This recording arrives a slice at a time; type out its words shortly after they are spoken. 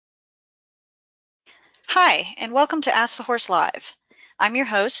Hi, and welcome to Ask the Horse Live. I'm your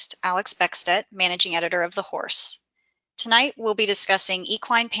host, Alex Beckstedt, Managing Editor of The Horse. Tonight, we'll be discussing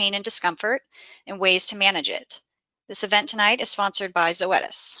equine pain and discomfort and ways to manage it. This event tonight is sponsored by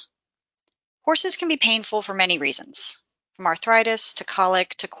Zoetis. Horses can be painful for many reasons, from arthritis to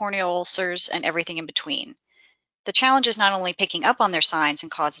colic to corneal ulcers and everything in between. The challenge is not only picking up on their signs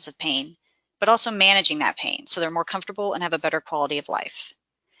and causes of pain, but also managing that pain so they're more comfortable and have a better quality of life.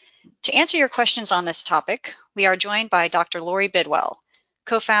 To answer your questions on this topic, we are joined by Dr. Lori Bidwell,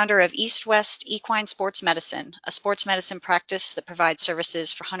 co-founder of East West Equine Sports Medicine, a sports medicine practice that provides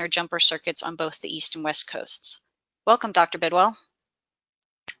services for hunter-jumper circuits on both the East and West coasts. Welcome, Dr. Bidwell.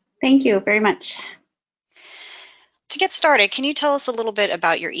 Thank you very much. To get started, can you tell us a little bit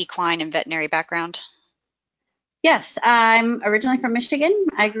about your equine and veterinary background? Yes, I'm originally from Michigan.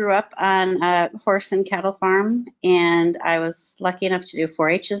 I grew up on a horse and cattle farm, and I was lucky enough to do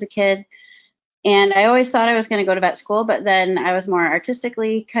 4-H as a kid. And I always thought I was going to go to vet school, but then I was more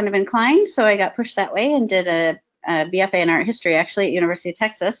artistically kind of inclined, so I got pushed that way and did a BFA in art history, actually, at University of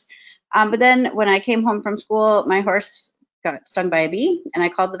Texas. But then when I came home from school, my horse got stung by a bee, and I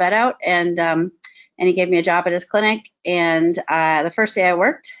called the vet out, and he gave me a job at his clinic. And the first day I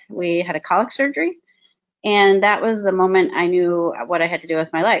worked, we had a colic surgery. And that was the moment I knew what I had to do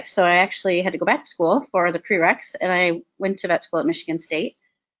with my life. So I actually had to go back to school for the prereqs, and I went to vet school at Michigan State.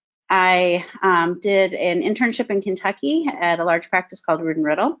 I did an internship in Kentucky at a large practice called Rood and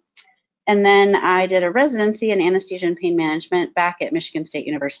Riddle. And then I did a residency in anesthesia and pain management back at Michigan State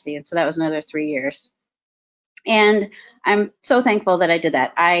University. And so that was another 3 years. And I'm so thankful that I did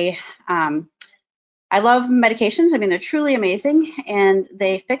that. I love medications. I mean, they're truly amazing, and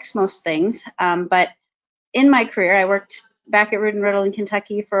they fix most things. But in my career, I worked back at Rood and Riddle in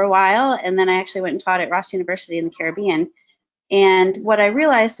Kentucky for a while, and then I actually went and taught at Ross University in the Caribbean. And what I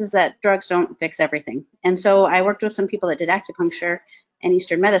realized is that drugs don't fix everything. And so I worked with some people that did acupuncture and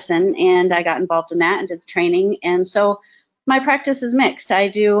Eastern medicine, and I got involved in that and did the training. And so my practice is mixed. I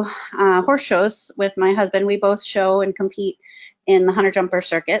do horse shows with my husband. We both show and compete in the hunter jumper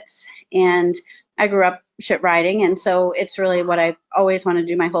circuits. And I grew up shit riding, and so it's really what I always wanted to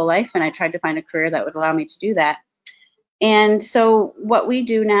do my whole life, and I tried to find a career that would allow me to do that. And so what we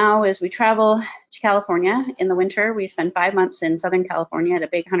do now is we travel to California in the winter. We spend 5 months in Southern California at a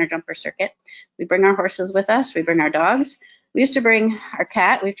big hunter jumper circuit. We bring our horses with us. We bring our dogs. We used to bring our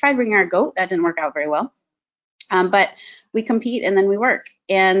cat. We've tried bringing our goat. That didn't work out very well. But we compete and then we work.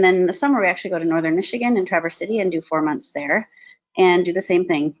 And then in the summer, we actually go to Northern Michigan and Traverse City and do 4 months there and do the same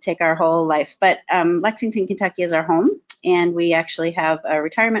thing, take our whole life. But Lexington, Kentucky is our home, and we actually have a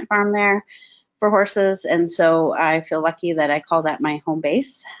retirement farm there for horses, and so I feel lucky that I call that my home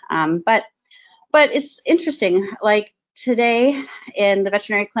base. But it's interesting. Like today in the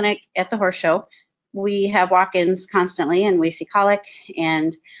veterinary clinic at the horse show, we have walk-ins constantly, and we see colic,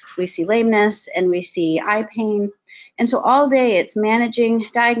 and we see lameness, and we see eye pain. And so all day it's managing,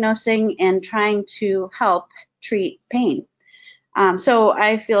 diagnosing, and trying to help treat pain. So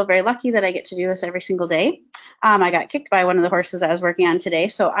I feel very lucky that I get to do this every single day. I got kicked by one of the horses I was working on today,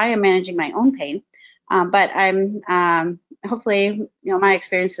 so I am managing my own pain. But I'm hopefully, my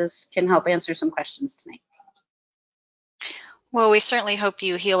experiences can help answer some questions tonight. Well, we certainly hope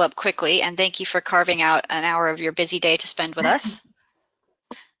you heal up quickly, and thank you for carving out an hour of your busy day to spend with us.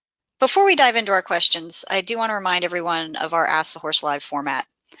 Before we dive into our questions, I do want to remind everyone of our Ask the Horse Live format.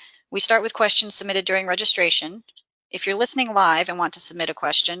 We start with questions submitted during registration. If you're listening live and want to submit a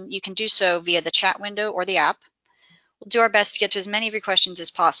question, you can do so via the chat window or the app. We'll do our best to get to as many of your questions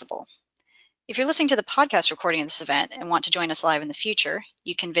as possible. If you're listening to the podcast recording of this event and want to join us live in the future,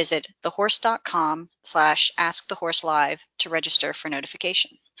 you can visit thehorse.com/askthehorselive to register for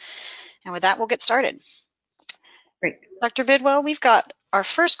notification. And with that, we'll get started. Great. Dr. Bidwell, we've got our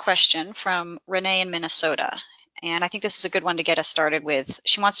first question from Renee in Minnesota. And I think this is a good one to get us started with.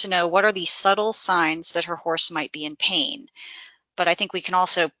 She wants to know, what are the subtle signs that her horse might be in pain? But I think we can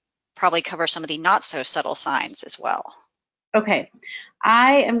also probably cover some of the not so subtle signs as well. Okay,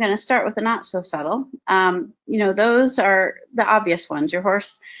 I am going to start with the not so subtle. Those are the obvious ones. Your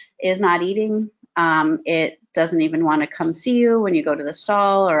horse is not eating. It doesn't even want to come see you when you go to the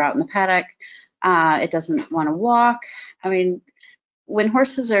stall or out in the paddock. It doesn't want to walk. I mean, when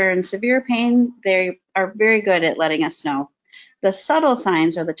horses are in severe pain, they are very good at letting us know. The subtle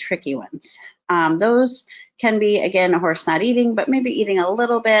signs are the tricky ones. Those can be, again, a horse not eating, but maybe eating a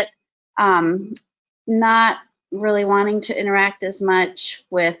little bit, not really wanting to interact as much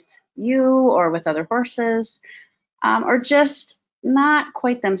with you or with other horses, or just not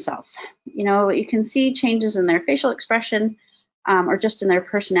quite themselves. You can see changes in their facial expression, or just in their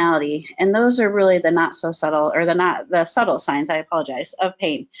personality. And those are really the not so subtle, or the subtle signs, I apologize, of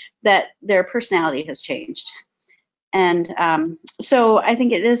pain, that their personality has changed. And so I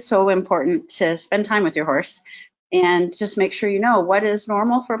think it is so important to spend time with your horse and just make sure you know what is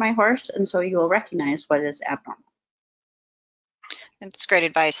normal for my horse, and so you will recognize what is abnormal. That's great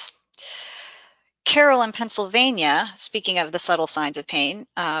advice. Carol in Pennsylvania, speaking of the subtle signs of pain,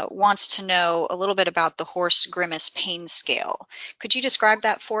 wants to know a little bit about the Horse Grimace Pain Scale. Could you describe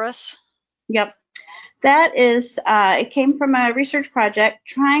that for us? Yep. That is, it came from a research project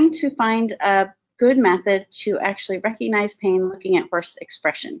trying to find a good method to actually recognize pain looking at horse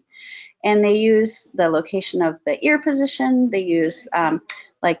expression. And they use the location of the ear position. They use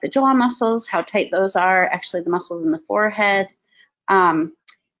like the jaw muscles, how tight those are, actually the muscles in the forehead. And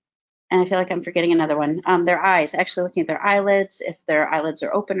I feel like I'm forgetting another one. Their eyes, actually looking at their eyelids, if their eyelids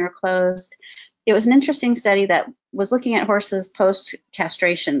are open or closed. It was an interesting study that was looking at horses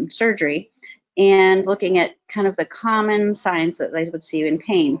post-castration surgery and looking at kind of the common signs that they would see in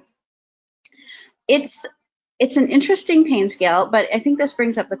pain. It's an interesting pain scale, but I think this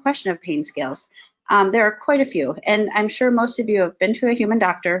brings up the question of pain scales. There are quite a few, and I'm sure most of you have been to a human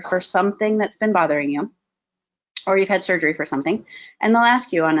doctor for something that's been bothering you, or you've had surgery for something, and they'll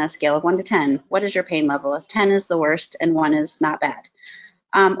ask you on a scale of 1 to 10, what is your pain level? If 10 is the worst and 1 is not bad,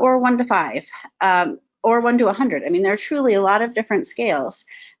 or 1 to 5, or 1 to 100. I mean, there are truly a lot of different scales,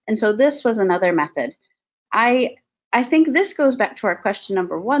 and so this was another method. I think this goes back to our question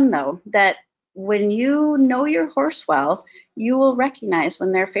number 1, though, that when you know your horse well, you will recognize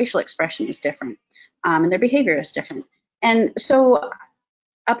when their facial expression is different, and their behavior is different. And so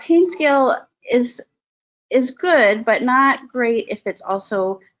a pain scale is good, but not great if it's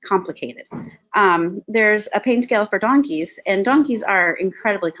also complicated. There's a pain scale for donkeys, and donkeys are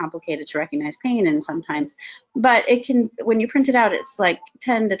incredibly complicated to recognize pain in sometimes, but it can, when you print it out, it's like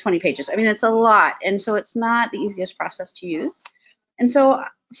 10 to 20 pages. I mean, it's a lot, and so it's not the easiest process to use. And so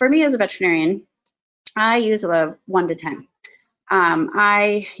for me as a veterinarian, I use a 1 to 10. When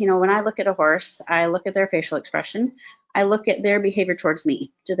I look at a horse, I look at their facial expression. I look at their behavior towards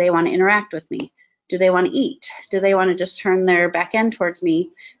me. Do they want to interact with me? Do they want to eat? Do they want to just turn their back end towards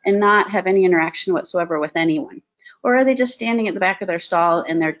me and not have any interaction whatsoever with anyone? Or are they just standing at the back of their stall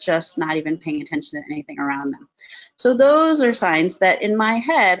and they're just not even paying attention to anything around them? So those are signs that in my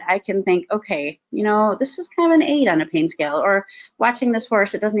head, I can think, okay, this is kind of an 8 on a pain scale, or watching this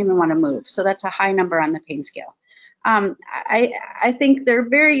horse, it doesn't even want to move. So that's a high number on the pain scale. I think they're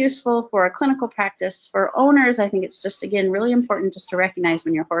very useful for a clinical practice. For owners, I think it's just, again, really important just to recognize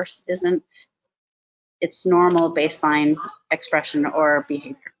when your horse isn't its normal baseline expression or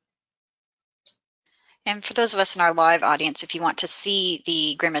behavior. And for those of us in our live audience, if you want to see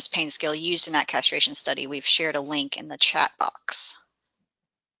the Grimace Pain Scale used in that castration study, we've shared a link in the chat box.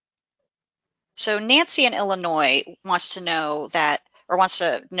 So Nancy in Illinois wants to know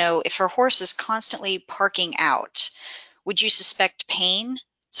if her horse is constantly parking out. Would you suspect pain,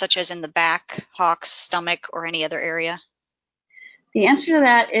 such as in the back, hocks, stomach, or any other area? The answer to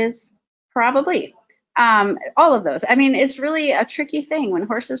that is probably. All of those. I mean, it's really a tricky thing when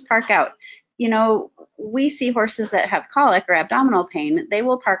horses park out. We see horses that have colic or abdominal pain. They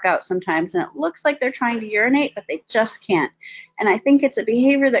will park out sometimes, and it looks like they're trying to urinate, but they just can't. And I think it's a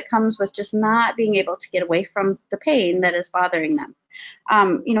behavior that comes with just not being able to get away from the pain that is bothering them.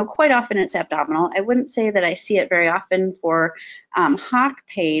 Quite often it's abdominal. I wouldn't say that I see it very often for hock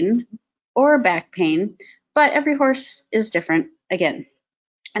pain or back pain, but every horse is different again.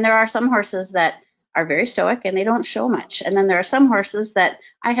 And there are some horses that are very stoic and they don't show much. And then there are some horses that,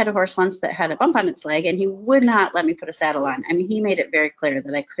 I had a horse once that had a bump on its leg and he would not let me put a saddle on. I mean, he made it very clear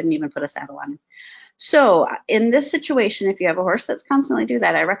that I couldn't even put a saddle on him. So in this situation, if you have a horse that's constantly do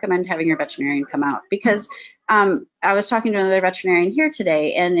that, I recommend having your veterinarian come out, because I was talking to another veterinarian here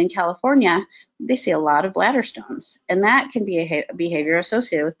today, and in California, they see a lot of bladder stones, and that can be a behavior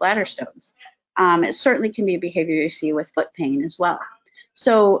associated with bladder stones. It certainly can be a behavior you see with foot pain as well.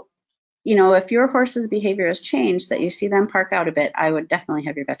 So if your horse's behavior has changed, that you see them park out a bit, I would definitely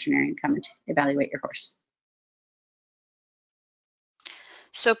have your veterinarian come and evaluate your horse.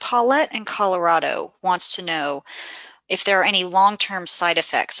 So Paulette in Colorado wants to know if there are any long-term side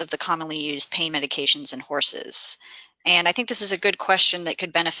effects of the commonly used pain medications in horses. And I think this is a good question that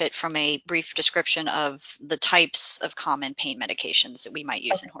could benefit from a brief description of the types of common pain medications that we might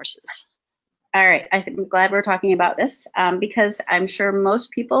use in horses. All right, I'm glad we're talking about this because I'm sure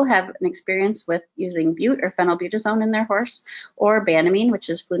most people have an experience with using bute or phenylbutazone in their horse, or Banamine, which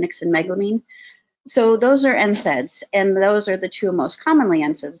is Flunixin Meglumine. So those are NSAIDs, and those are the two most commonly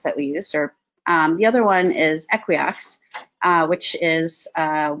NSAIDs that we use. Or the other one is Equiox, which is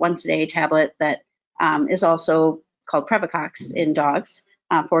a once-a-day tablet that is also called Previcox in dogs,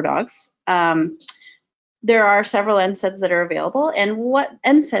 for dogs. There are several NSAIDs that are available, and what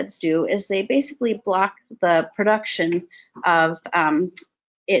NSAIDs do is they basically block the production of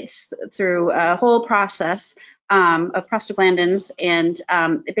it's through a whole process of prostaglandins, and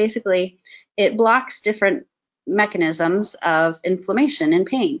it blocks different mechanisms of inflammation and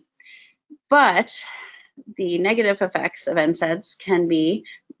pain. But the negative effects of NSAIDs can be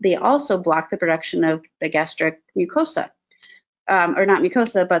they also block the production of the gastric mucosa. Or not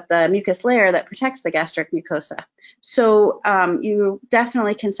mucosa, but the mucus layer that protects the gastric mucosa. So you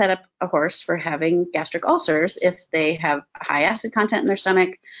definitely can set up a horse for having gastric ulcers if they have high acid content in their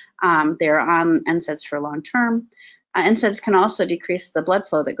stomach. They're on NSAIDs for long term. NSAIDs can also decrease the blood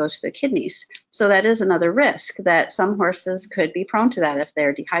flow that goes to the kidneys. So that is another risk that some horses could be prone to that if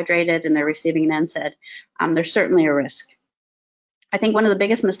they're dehydrated and they're receiving an NSAID. There's certainly a risk. I think one of the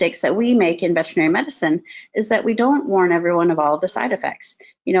biggest mistakes that we make in veterinary medicine is that we don't warn everyone of all of the side effects.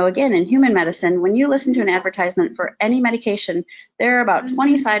 Again, in human medicine, when you listen to an advertisement for any medication, there are about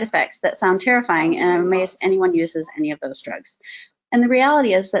 20 side effects that sound terrifying, and I'm amazed anyone uses any of those drugs. And the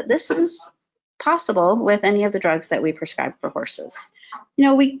reality is that this is possible with any of the drugs that we prescribe for horses.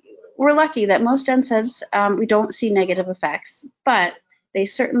 We're lucky that most NSAIDs, we don't see negative effects, but they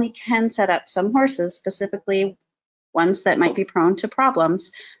certainly can set up some horses, specifically ones that might be prone to problems.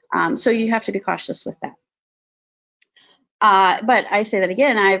 So you have to be cautious with that. But I say that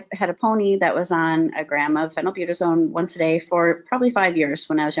again, I've had a pony that was on a gram of phenylbutazone once a day for probably 5 years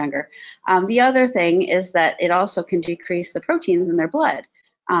when I was younger. The other thing is that it also can decrease the proteins in their blood,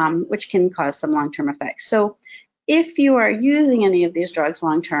 which can cause some long-term effects. So if you are using any of these drugs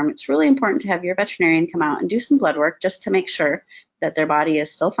long-term, it's really important to have your veterinarian come out and do some blood work just to make sure that their body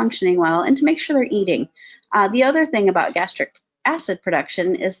is still functioning well and to make sure they're eating. The other thing about gastric acid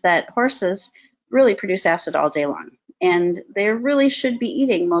production is that horses really produce acid all day long, and they really should be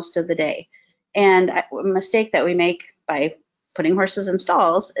eating most of the day. And a mistake that we make by putting horses in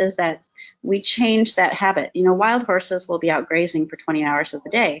stalls is that we change that habit. Wild horses will be out grazing for 20 hours of the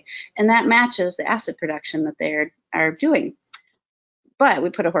day, and that matches the acid production that they are doing. But we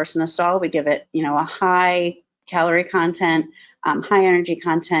put a horse in a stall, we give it, a high calorie content, high energy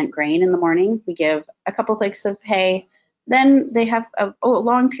content grain in the morning. We give a couple flakes of hay. Then they have a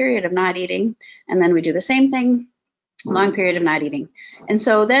long period of not eating. And then we do the same thing, long period of not eating. And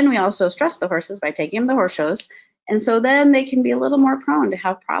so then we also stress the horses by taking them to horse shows. And so then they can be a little more prone to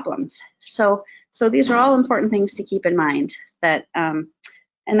have problems. So these are all important things to keep in mind that, and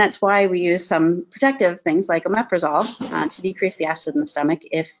that's why we use some protective things like omeprazole to decrease the acid in the stomach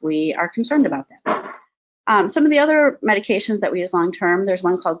if we are concerned about that. Some of the other medications that we use long-term, there's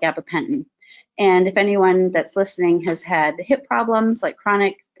one called gabapentin. And if anyone that's listening has had hip problems like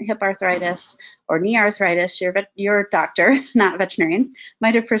chronic hip arthritis or knee arthritis, your doctor, not veterinarian,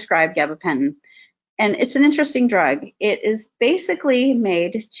 might have prescribed gabapentin. And it's an interesting drug. It is basically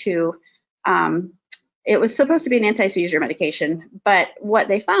made to, it was supposed to be an anti-seizure medication, but what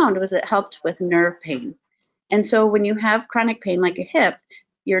they found was it helped with nerve pain. And so when you have chronic pain like a hip,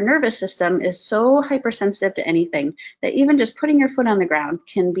 your nervous system is so hypersensitive to anything that even just putting your foot on the ground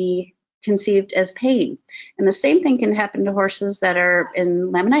can be conceived as pain. And the same thing can happen to horses that are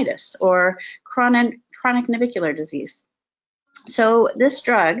in laminitis or chronic navicular disease. So this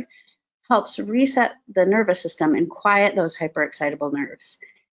drug helps reset the nervous system and quiet those hyperexcitable nerves.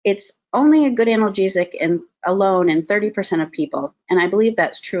 It's only a good analgesic alone in 30% of people, and I believe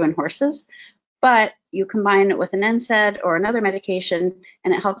that's true in horses. But you combine it with an NSAID or another medication,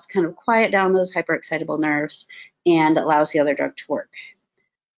 and it helps kind of quiet down those hyperexcitable nerves and allows the other drug to work.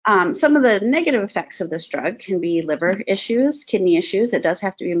 Some of the negative effects of this drug can be liver issues, kidney issues. It does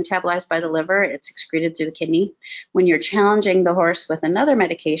have to be metabolized by the liver. It's excreted through the kidney. When you're challenging the horse with another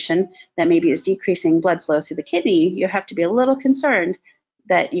medication that maybe is decreasing blood flow through the kidney, you have to be a little concerned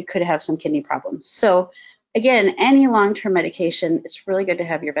that you could have some kidney problems. So again, any long-term medication, it's really good to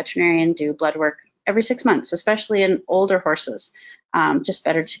have your veterinarian do blood work every 6 months, especially in older horses. Just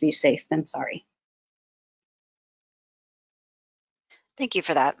better to be safe than sorry. Thank you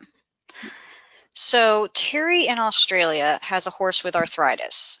for that. So Terry in Australia has a horse with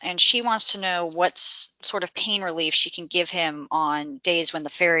arthritis, and she wants to know what sort of pain relief she can give him on days when the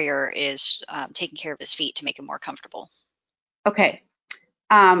farrier is taking care of his feet to make him more comfortable. Okay.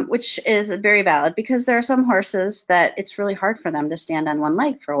 Which is very valid because there are some horses that it's really hard for them to stand on one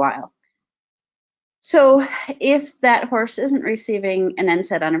leg for a while. So if that horse isn't receiving an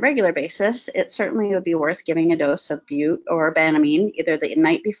NSAID on a regular basis, it certainly would be worth giving a dose of bute or Banamine either the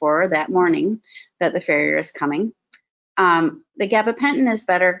night before or that morning that the farrier is coming. The gabapentin is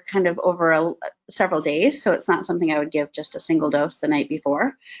better kind of over several days, so it's not something I would give just a single dose the night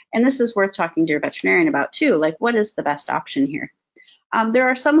before. And this is worth talking to your veterinarian about too, like what is the best option here? There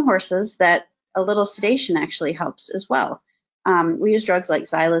are some horses that a little sedation actually helps as well. We use drugs like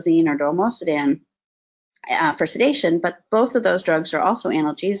xylazine or dormosidine for sedation, but both of those drugs are also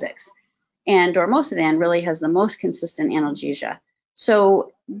analgesics. And dormosidine really has the most consistent analgesia.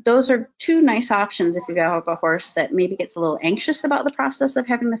 So those are two nice options if you have a horse that maybe gets a little anxious about the process of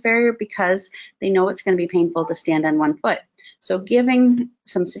having the farrier because they know it's going to be painful to stand on one foot. So giving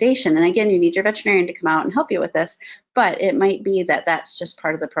some sedation, and again, you need your veterinarian to come out and help you with this, but it might be that that's just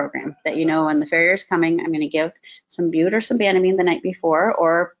part of the program, that you know when the farrier is coming, I'm going to give some bute or some Banamine the night before,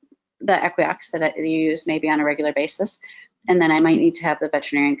 or the Equiox that you use maybe on a regular basis, and then I might need to have the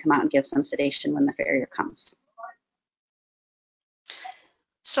veterinarian come out and give some sedation when the farrier comes.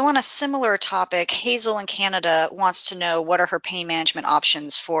 So on a similar topic, Hazel in Canada wants to know what are her pain management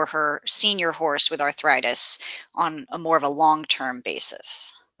options for her senior horse with arthritis on a more of a long-term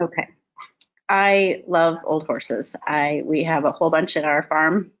basis. Okay. I love old horses. We have a whole bunch at our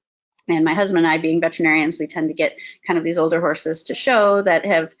farm, and my husband and I, being veterinarians, we tend to get kind of these older horses to show that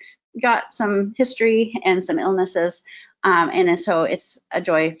have got some history and some illnesses, and so it's a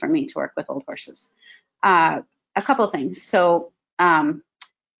joy for me to work with old horses. A couple things. So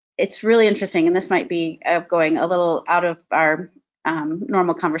it's really interesting, and this might be going a little out of our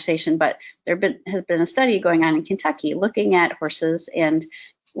normal conversation, but there has been a study going on in Kentucky looking at horses, and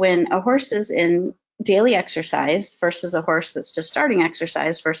when a horse is in daily exercise versus a horse that's just starting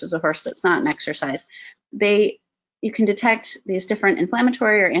exercise versus a horse that's not in exercise, you can detect these different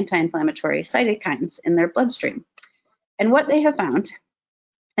inflammatory or anti-inflammatory cytokines in their bloodstream. And what they have found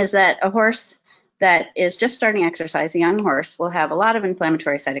is that a horse that is just starting exercise, a young horse, will have a lot of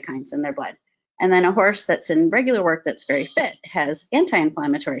inflammatory cytokines in their blood. And then a horse that's in regular work that's very fit has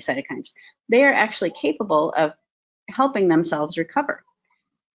anti-inflammatory cytokines. They are actually capable of helping themselves recover.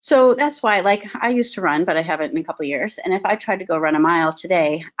 So that's why, like, I used to run, but I haven't in a couple of years. And if I tried to go run a mile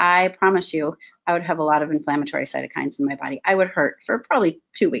today, I promise you, I would have a lot of inflammatory cytokines in my body. I would hurt for probably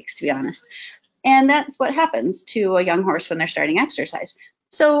 2 weeks, to be honest. And that's what happens to a young horse when they're starting exercise.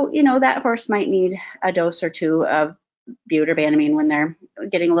 So, you know, that horse might need a dose or two of bute or Banamine when they're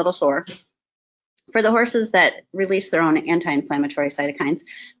getting a little sore. For the horses that release their own anti-inflammatory cytokines,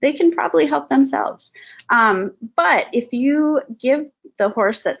 they can probably help themselves. But if you give the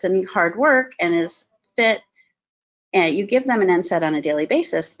horse that's in hard work and is fit, and you give them an NSAID on a daily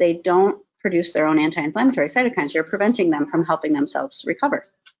basis, they don't produce their own anti-inflammatory cytokines. You're preventing them from helping themselves recover.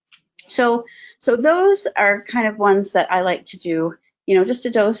 So those are kind of ones that I like to do, you know, just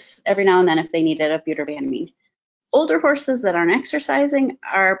a dose every now and then if they need it of bute or Banamine. Older horses that aren't exercising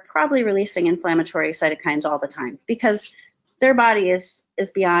are probably releasing inflammatory cytokines all the time because their body is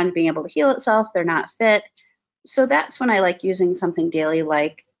beyond being able to heal itself. They're not fit. So that's when I like using something daily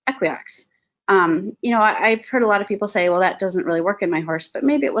like Equiox. You know, I've heard a lot of people say, well, that doesn't really work in my horse, but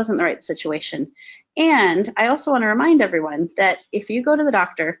maybe it wasn't the right situation. And I also want to remind everyone that if you go to the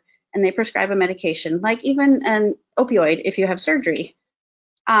doctor and they prescribe a medication, like even an opioid, if you have surgery,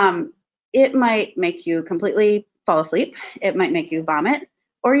 it might make you completely fall asleep, it might make you vomit,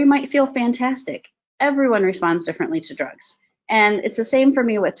 or you might feel fantastic. Everyone responds differently to drugs. And it's the same for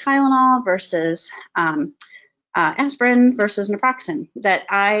me with Tylenol versus aspirin versus naproxen, that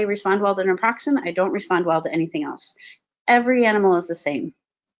I respond well to naproxen, I don't respond well to anything else. Every animal is the same.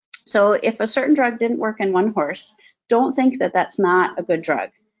 So if a certain drug didn't work in one horse, don't think that that's not a good drug.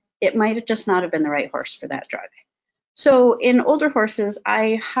 It might just not have been the right horse for that drug. So in older horses,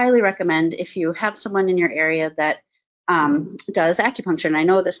 I highly recommend if you have someone in your area that does acupuncture, and I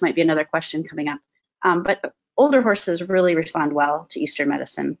know this might be another question coming up, but older horses really respond well to Eastern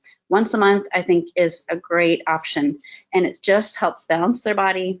medicine. Once a month, I think, is a great option, and it just helps balance their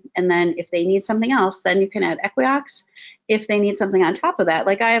body. And then if they need something else, then you can add Equiox. If they need something on top of that,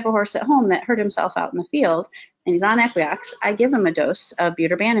 like I have a horse at home that hurt himself out in the field, and he's on Equiox, I give him a dose of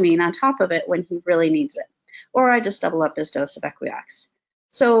bute or Banamine on top of it when he really needs it. Or I just double up his dose of Equiox.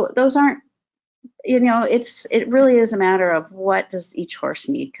 So those aren't, you know, it really is a matter of what does each horse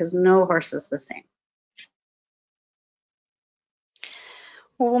need, because no horse is the same.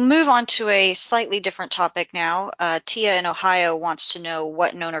 Well, we'll move on to a slightly different topic now. Tia in Ohio wants to know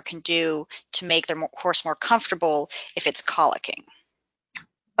what an owner can do to make their horse more comfortable if it's colicking.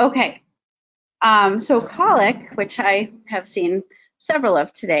 Okay. So colic, which I have seen several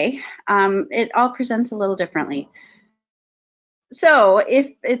of today, it all presents a little differently. So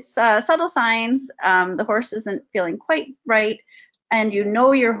if it's subtle signs, the horse isn't feeling quite right, and you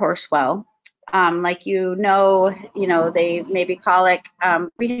know your horse well, Like, they maybe colic.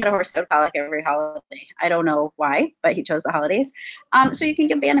 We had a horse go colic every holiday. I don't know why, but he chose the holidays. So you can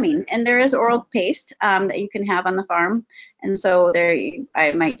give Banamine, and there is oral paste that you can have on the farm. And so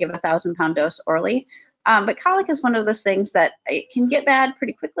I might give a 1,000-pound dose orally. But colic is one of those things that it can get bad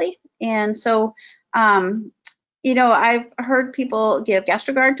pretty quickly. And so, I've heard people give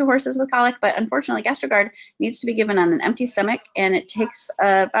GastroGuard to horses with colic, but unfortunately, GastroGuard needs to be given on an empty stomach, and it takes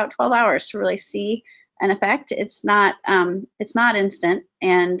about 12 hours to really see an effect. It's not instant,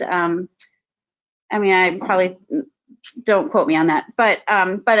 and I probably don't quote me on that, but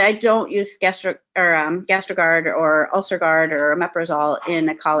I don't use GastroGuard or UlcerGuard or omeprazole in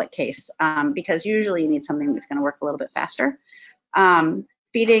a colic case because usually you need something that's going to work a little bit faster.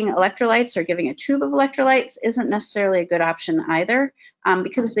 Feeding electrolytes or giving a tube of electrolytes isn't necessarily a good option either,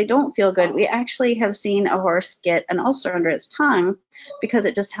 because if they don't feel good, we actually have seen a horse get an ulcer under its tongue because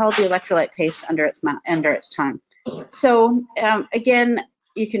it just held the electrolyte paste under its tongue. So again,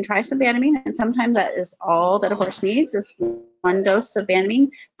 you can try some Banamine, and sometimes that is all that a horse needs is one dose of Banamine.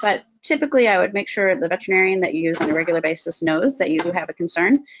 But typically, I would make sure the veterinarian that you use on a regular basis knows that you have a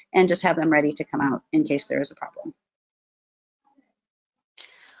concern, and just have them ready to come out in case there is a problem.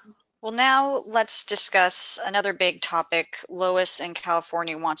 Well, now let's discuss another big topic. Lois in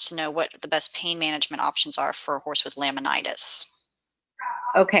California wants to know what the best pain management options are for a horse with laminitis.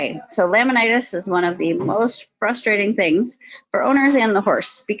 Okay, so laminitis is one of the most frustrating things for owners and the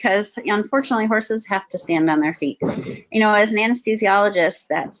horse because unfortunately horses have to stand on their feet. As an anesthesiologist,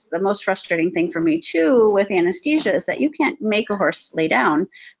 that's the most frustrating thing for me too with anesthesia is that you can't make a horse lay down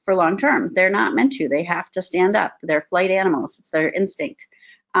for long term. They're not meant to. They have to stand up. They're flight animals. It's their instinct.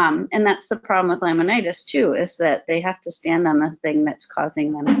 And that's the problem with laminitis too, is that they have to stand on the thing that's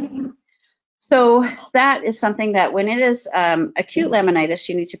causing them pain. So that is something that when it is acute laminitis,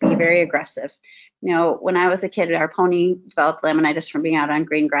 you need to be very aggressive. When I was a kid, our pony developed laminitis from being out on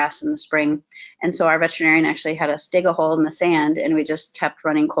green grass in the spring. And so our veterinarian actually had us dig a hole in the sand, and we just kept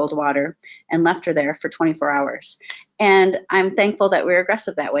running cold water and left her there for 24 hours. And I'm thankful that we were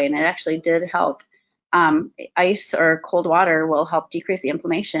aggressive that way, and it actually did help. Ice or cold water will help decrease the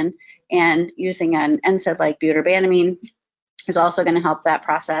inflammation, and using an NSAID like buterbanamine is also going to help that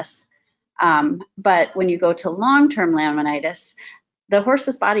process. But when you go to long-term laminitis, the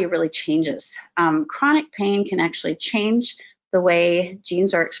horse's body really changes. Chronic pain can actually change the way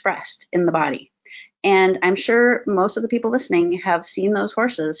genes are expressed in the body. And I'm sure most of the people listening have seen those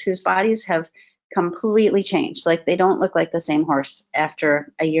horses whose bodies have completely changed. Like they don't look like the same horse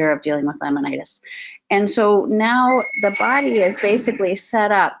after a year of dealing with laminitis. And so now the body is basically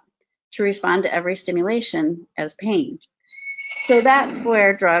set up to respond to every stimulation as pain. So that's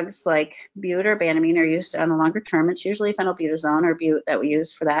where drugs like bute or Banamine are used on a longer term. It's usually phenylbutazone or bute that we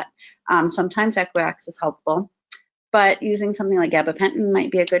use for that. Sometimes Equioxx is helpful, but using something like gabapentin might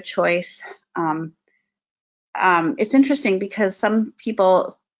be a good choice. It's interesting because some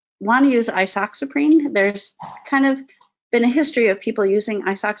people want to use isoxaprine. There's kind of been a history of people using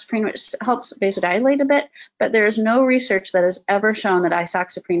isoxaprine, which helps vasodilate a bit, but there is no research that has ever shown that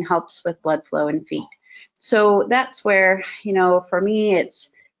isoxaprine helps with blood flow in feet. So that's where, for me, it's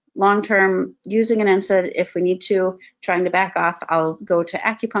long-term using an NSAID. If we need to, trying to back off, I'll go to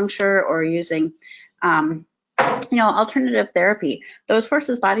acupuncture or using, alternative therapy. Those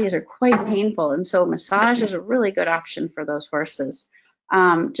horses' bodies are quite painful, and so massage is a really good option for those horses.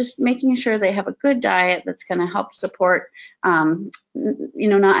 Just making sure they have a good diet that's going to help support,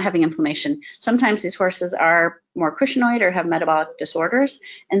 not having inflammation. Sometimes these horses are more cushingoid or have metabolic disorders,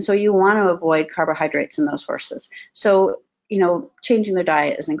 and so you want to avoid carbohydrates in those horses. So, changing their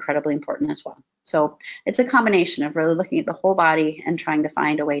diet is incredibly important as well. So it's a combination of really looking at the whole body and trying to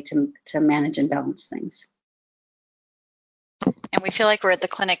find a way to manage and balance things. And we feel like we're at the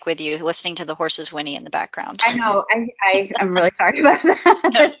clinic with you, listening to the horses whinny in the background. I know. I'm really sorry about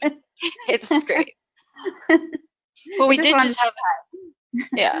that. No, it's great. Well, we did just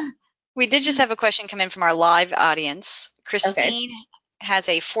have a question come in from our live audience. Christine has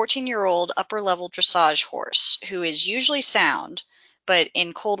a 14-year-old upper-level dressage horse who is usually sound, but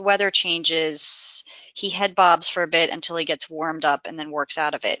in cold weather changes, he head bobs for a bit until he gets warmed up and then works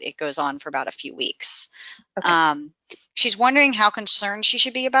out of it. It goes on for about a few weeks. Okay. She's wondering how concerned she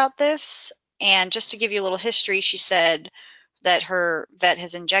should be about this. And just to give you a little history, she said that her vet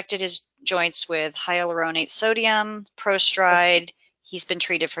has injected his joints with hyaluronate sodium, Prostride. He's been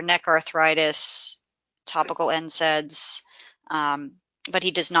treated for neck arthritis, topical NSAIDs, but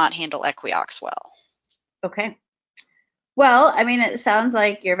he does not handle Equioxx well. Okay. Well, it sounds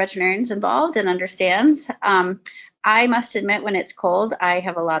like your veterinarian's involved and understands. I must admit, when it's cold, I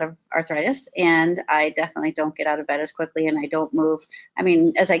have a lot of arthritis, and I definitely don't get out of bed as quickly, and I don't move. I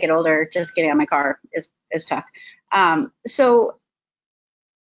mean, as I get older, just getting out of my car is tough. So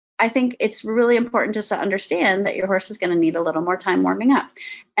I think it's really important just to understand that your horse is going to need a little more time warming up.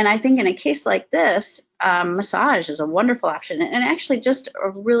 And I think in a case like this, massage is a wonderful option, and actually just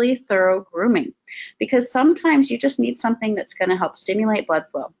a really thorough grooming, because sometimes you just need something that's going to help stimulate blood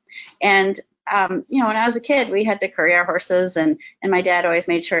flow. And when I was a kid, we had to curry our horses, and my dad always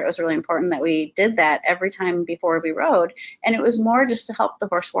made sure it was really important that we did that every time before we rode, and it was more just to help the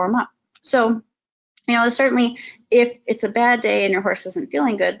horse warm up. So certainly if it's a bad day and your horse isn't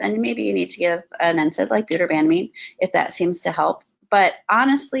feeling good, then maybe you need to give an NSAID like butyrbanamine if that seems to help. But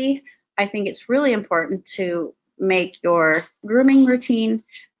honestly, I think it's really important to make your grooming routine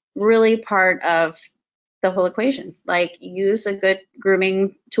really part of the whole equation. Like, use a good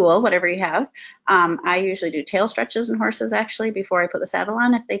grooming tool, whatever you have. I usually do tail stretches in horses actually before I put the saddle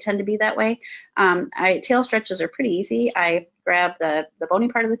on, if they tend to be that way. Tail stretches are pretty easy. I grab the bony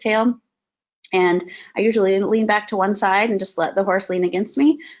part of the tail, and I usually lean back to one side and just let the horse lean against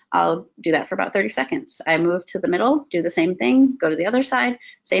me. I'll do that for about 30 seconds. I move to the middle, do the same thing, go to the other side,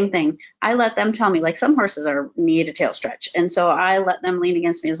 same thing. I let them tell me, like, some horses need a tail stretch, and so I let them lean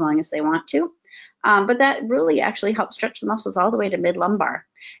against me as long as they want to. But that really actually helps stretch the muscles all the way to mid-lumbar.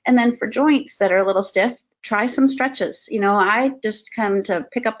 And then for joints that are a little stiff, try some stretches. I just come to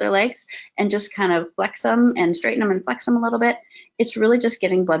pick up their legs and just kind of flex them and straighten them and flex them a little bit. It's really just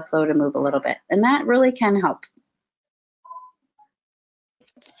getting blood flow to move a little bit, and that really can help.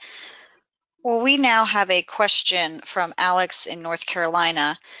 Well, we now have a question from Alex in North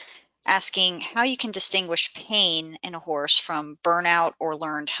Carolina asking how you can distinguish pain in a horse from burnout or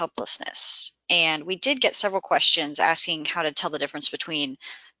learned helplessness. And we did get several questions asking how to tell the difference between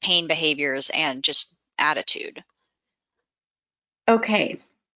pain behaviors and just attitude. Okay,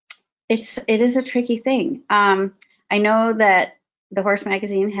 it is a tricky thing. I know that the Horse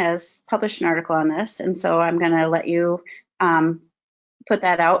Magazine has published an article on this, and so I'm going to let you put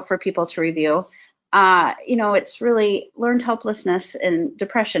that out for people to review. It's really, learned helplessness and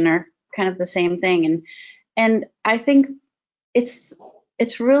depression are kind of the same thing, and I think it's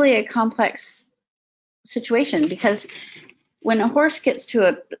really a complex situation, because when a horse gets to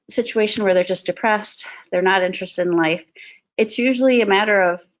a situation where they're just depressed, they're not interested in life, it's usually a matter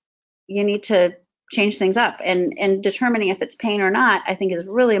of, you need to change things up, and determining if it's pain or not, I think, is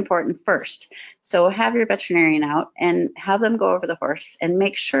really important first. So have your veterinarian out and have them go over the horse and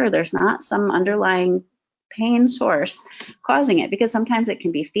make sure there's not some underlying pain source causing it, because sometimes it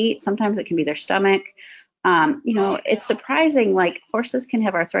can be feet, sometimes it can be their stomach. It's surprising, like, horses can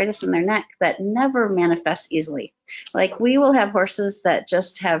have arthritis in their neck that never manifests easily. Like, we will have horses that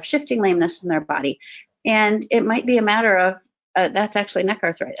just have shifting lameness in their body, and it might be a matter of that's actually neck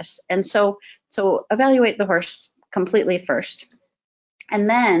arthritis. And so evaluate the horse completely first. And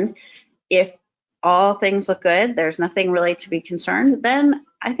then if all things look good, there's nothing really to be concerned, then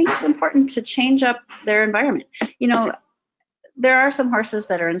I think it's important to change up their environment. There are some horses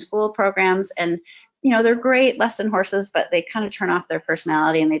that are in school programs, and they're great lesson horses, but they kind of turn off their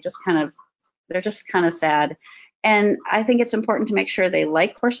personality, and they're just kind of sad. And I think it's important to make sure they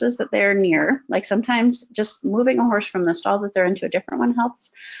like horses that they're near. Like, sometimes just moving a horse from the stall that they're into a different one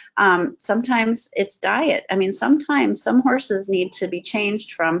helps. Sometimes it's diet. I mean, sometimes some horses need to be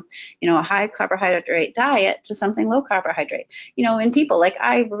changed from, a high carbohydrate diet to something low carbohydrate. In people, like,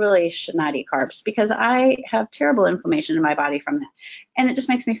 I really should not eat carbs because I have terrible inflammation in my body from that. And it just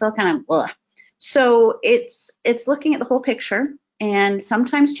makes me feel kind of ugh. So it's looking at the whole picture, and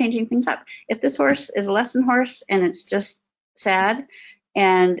sometimes changing things up. If this horse is a lesson horse and it's just sad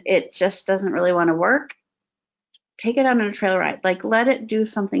and it just doesn't really want to work, take it out on a trail ride. Like, let it do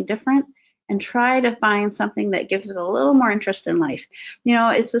something different and try to find something that gives it a little more interest in life.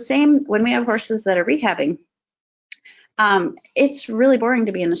 It's the same when we have horses that are rehabbing. It's really boring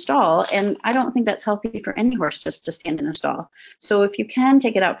to be in a stall, and I don't think that's healthy for any horse just to stand in a stall. So if you can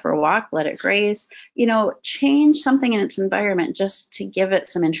take it out for a walk, let it graze, change something in its environment just to give it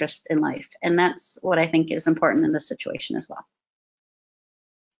some interest in life. And that's what I think is important in this situation as well.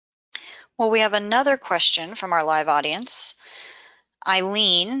 Well, we have another question from our live audience.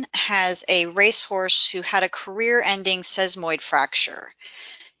 Eileen has a racehorse who had a career-ending sesamoid fracture.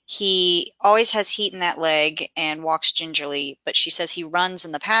 He always has heat in that leg and walks gingerly, but she says he runs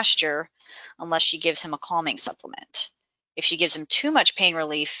in the pasture unless she gives him a calming supplement. If she gives him too much pain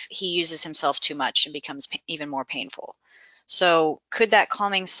relief, he uses himself too much and becomes even more painful. So could that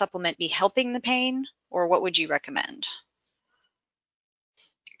calming supplement be helping the pain, or what would you recommend?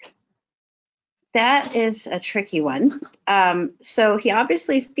 That is a tricky one. So he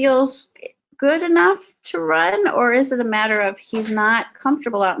obviously feels good enough to run, or is it a matter of he's not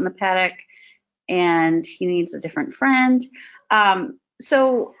comfortable out in the paddock and he needs a different friend?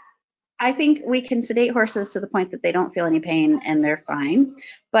 So I think we can sedate horses to the point that they don't feel any pain and they're fine.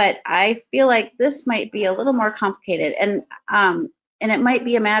 But I feel like this might be a little more complicated, and it might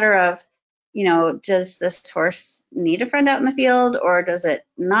be a matter of, does this horse need a friend out in the field, or does it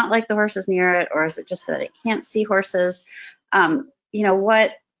not like the horses near it, or is it just that it can't see horses?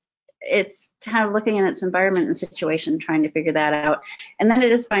 What it's kind of looking at its environment and situation, trying to figure that out. And then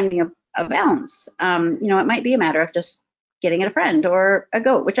it is finding a balance. It might be a matter of just getting it a friend or a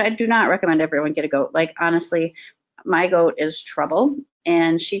goat, which I do not recommend everyone get a goat. Like, honestly, my goat is trouble,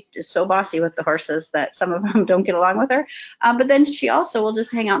 and she is so bossy with the horses that some of them don't get along with her. But then she also will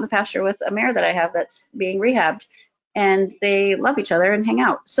just hang out in the pasture with a mare that I have that's being rehabbed, and they love each other and hang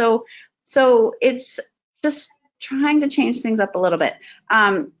out. So it's just trying to change things up a little bit.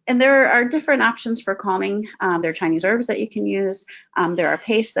 And there are different options for calming. There are Chinese herbs that you can use. There are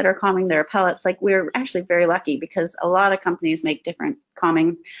pastes that are calming. There are pellets. Like, we're actually very lucky because a lot of companies make different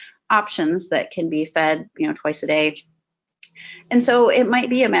calming options that can be fed, twice a day. And so it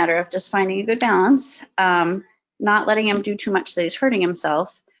might be a matter of just finding a good balance, not letting him do too much that he's hurting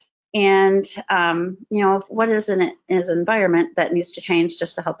himself, and what is in his environment that needs to change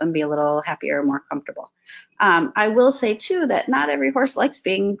just to help him be a little happier, more comfortable. I will say too that not every horse likes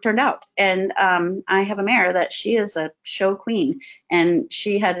being turned out, and I have a mare that she is a show queen, and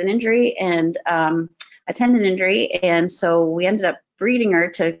she had an injury and a tendon injury, and so we ended up breeding her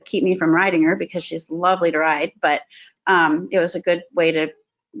to keep me from riding her because she's lovely to ride, but it was a good way to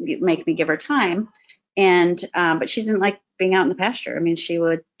make me give her time. And but she didn't like being out in the pasture. I mean, she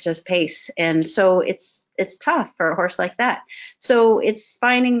would just pace, and so it's tough for a horse like that. So it's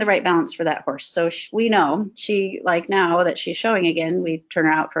finding the right balance for that horse. So we know like, now that she's showing again, we turn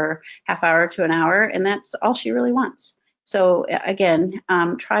her out for half hour to an hour, and that's all she really wants. So again,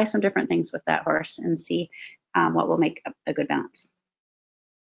 try some different things with that horse and see what will make a good balance.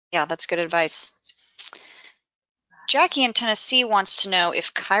 Yeah, that's good advice. Jackie in Tennessee wants to know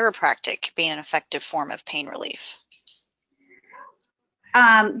if chiropractic could be an effective form of pain relief.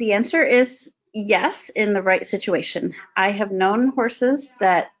 The answer is yes, in the right situation. I have known horses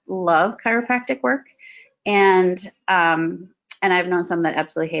that love chiropractic work, and I've known some that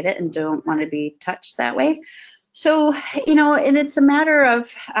absolutely hate it and don't want to be touched that way. So, and it's a matter of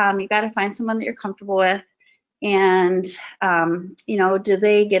you got to find someone that you're comfortable with, and do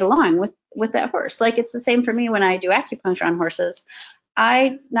they get along with that horse? Like, it's the same for me when I do acupuncture on horses.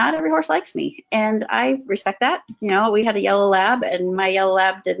 Not every horse likes me, and I respect that. We had a yellow lab, and my yellow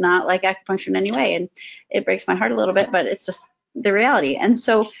lab did not like acupuncture in any way, and it breaks my heart a little bit, but it's just the reality. And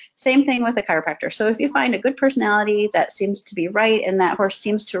so same thing with a chiropractor. So if you find a good personality that seems to be right, and that horse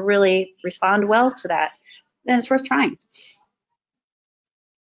seems to really respond well to that, then it's worth trying.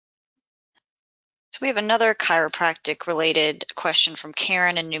 So we have another chiropractic related question from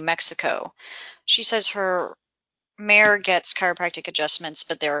Karen in New Mexico. She says her mare gets chiropractic adjustments,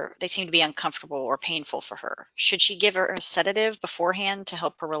 but they seem to be uncomfortable or painful for her. Should she give her a sedative beforehand to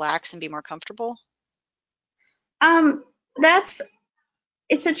help her relax and be more comfortable?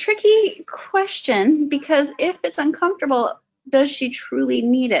 It's a tricky question, because if it's uncomfortable, does she truly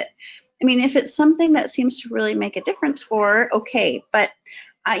need it? I mean, if it's something that seems to really make a difference for her, okay. But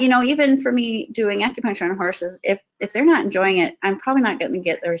even for me doing acupuncture on horses, if they're not enjoying it, I'm probably not going to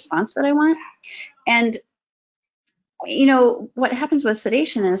get the response that I want. And what happens with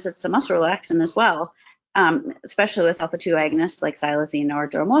sedation is it's a muscle relaxant as well, especially with alpha-2 agonists like xylazine or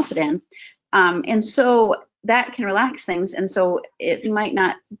dormosidine. And so that can relax things. And so it might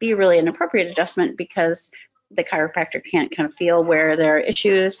not be really an appropriate adjustment because the chiropractor can't kind of feel where there are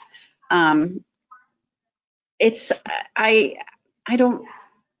issues. I don't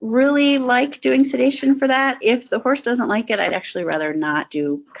really like doing sedation for that. If the horse doesn't like it, I'd actually rather not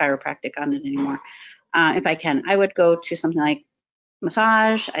do chiropractic on it anymore. If I can, I would go to something like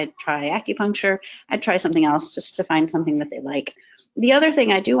massage. I'd try acupuncture. I'd try something else just to find something that they like. The other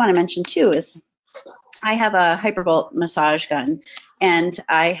thing I do want to mention too is I have a Hypervolt massage gun, and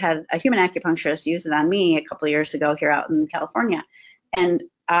I had a human acupuncturist use it on me a couple of years ago here out in California. And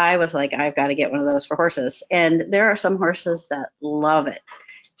I was like, I've got to get one of those for horses. And there are some horses that love it.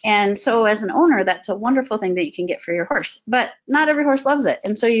 And so as an owner, that's a wonderful thing that you can get for your horse. But not every horse loves it.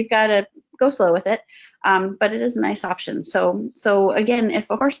 And so you've got to go slow with it. But it is a nice option. So again, if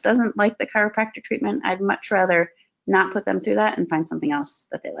a horse doesn't like the chiropractic treatment, I'd much rather not put them through that and find something else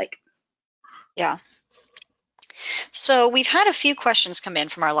that they like. Yeah. So we've had a few questions come in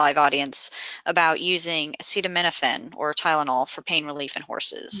from our live audience about using acetaminophen or Tylenol for pain relief in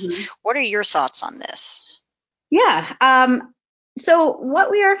horses. Mhm. What are your thoughts on this? Yeah. So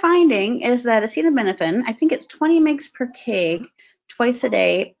what we are finding is that acetaminophen, I think it's 20 mg per kg twice a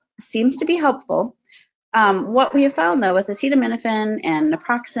day, seems to be helpful. What we have found though with acetaminophen and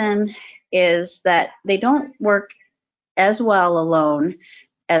naproxen is that they don't work as well alone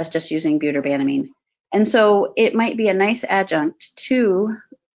as just using buterbanamine. And so it might be a nice adjunct to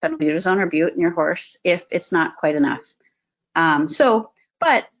phenylbutazone or bute in your horse if it's not quite enough.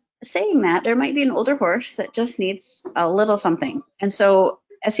 But saying that, there might be an older horse that just needs a little something. And so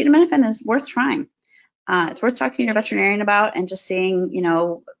acetaminophen is worth trying. It's worth talking to your veterinarian about and just seeing,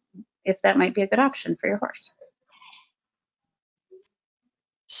 if that might be a good option for your horse.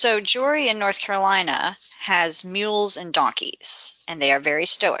 So Jory in North Carolina has mules and donkeys, and they are very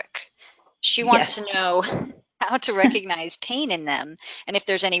stoic. She wants Yes. to know how to recognize pain in them and if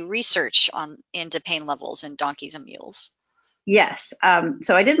there's any research into pain levels in donkeys and mules. Yes.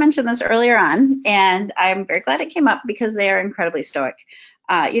 So I did mention this earlier on, and I'm very glad it came up because they are incredibly stoic.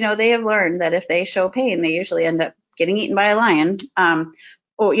 They have learned that if they show pain, they usually end up getting eaten by a lion,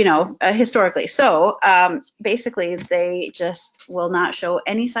 historically. So basically, they just will not show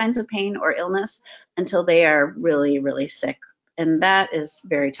any signs of pain or illness until they are really, really sick. And that is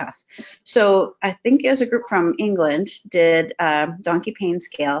very tough. So I think as a group from England did donkey pain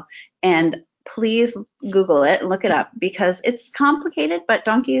scale, and please Google it and look it up because it's complicated, but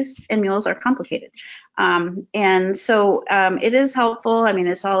donkeys and mules are complicated. And so it is helpful. I mean,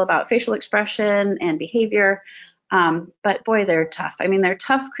 it's all about facial expression and behavior. But boy, they're tough. I mean, they're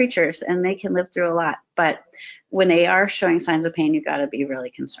tough creatures and they can live through a lot. But when they are showing signs of pain, you've got to be really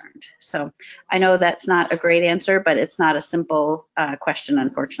concerned. So I know that's not a great answer, but it's not a simple question,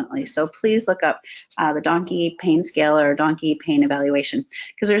 unfortunately. So please look up the donkey pain scale or donkey pain evaluation,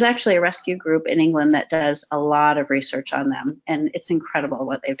 because there's actually a rescue group in England that does a lot of research on them, and it's incredible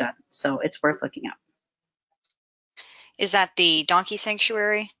what they've done. So it's worth looking up. Is that the Donkey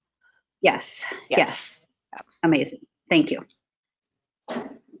Sanctuary? Yes. Yes. Amazing. Thank you.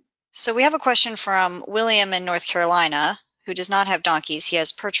 So we have a question from William in North Carolina, who does not have donkeys. He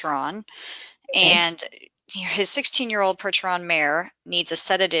has Percheron, and his 16-year-old Percheron mare needs a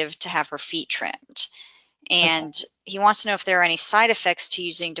sedative to have her feet trimmed. And he wants to know if there are any side effects to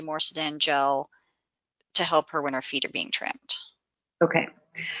using Dimorcidin gel to help her when her feet are being trimmed. Okay.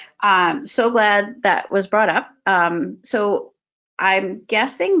 So glad that was brought up. So I'm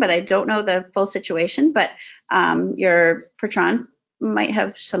guessing, but I don't know the full situation, but your Percheron might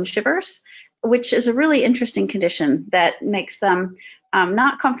have some shivers, which is a really interesting condition that makes them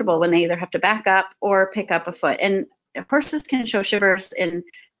not comfortable when they either have to back up or pick up a foot. And horses can show shivers in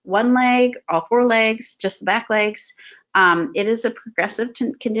one leg, all four legs, just the back legs. It is a progressive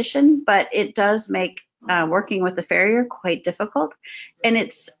condition, but it does make working with the farrier quite difficult. And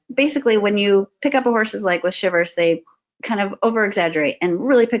it's basically when you pick up a horse's leg with shivers, they kind of over exaggerate and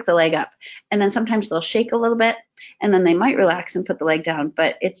really pick the leg up. And then sometimes they'll shake a little bit and then they might relax and put the leg down,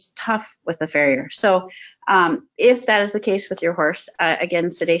 but it's tough with the farrier. So if that is the case with your horse,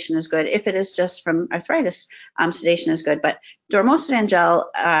 again, sedation is good. If it is just from arthritis, sedation is good. But Dormocidin gel,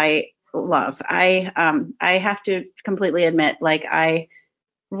 I love. I have to completely admit, I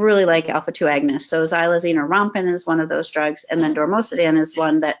really like alpha-2 agonists. So xylazine or Rompin is one of those drugs, and then Dormocidin is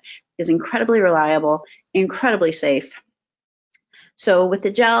one that is incredibly reliable, incredibly safe. So with the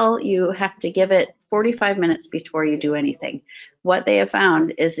gel, you have to give it 45 minutes before you do anything. What they have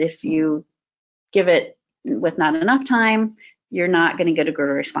found is if you give it with not enough time, you're not going to get a good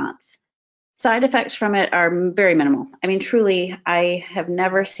response. Side effects from it are very minimal. I mean, truly, I have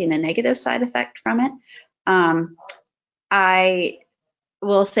never seen a negative side effect from it. I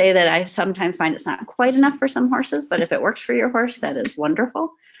will say that I sometimes find it's not quite enough for some horses, but if it works for your horse, that is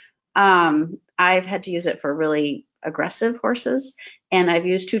wonderful. I've had to use it for really aggressive horses, and I've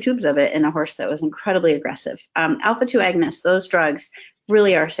used 2 tubes of it in a horse that was incredibly aggressive. Alpha-2 agonists, those drugs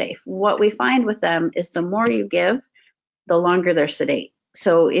really are safe. What we find with them is the more you give, the longer they're sedate.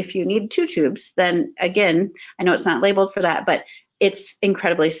 So if you need 2 tubes, then again, I know it's not labeled for that, but it's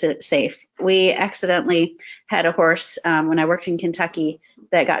incredibly safe. We accidentally had a horse when I worked in Kentucky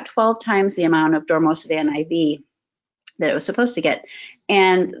that got 12 times the amount of Dormocidin IV that it was supposed to get.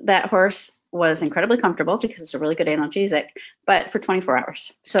 And that horse was incredibly comfortable because it's a really good analgesic, but for 24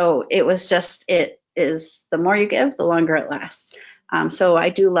 hours. So it was just, it is the more you give, the longer it lasts. So I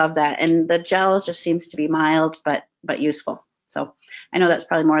do love that. And the gel just seems to be mild, but useful. So I know that's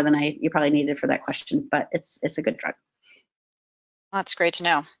probably more than you probably needed for that question, but it's a good drug. That's great to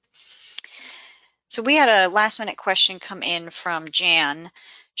know. So we had a last minute question come in from Jan.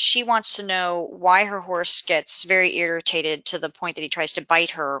 She wants to know why her horse gets very irritated to the point that he tries to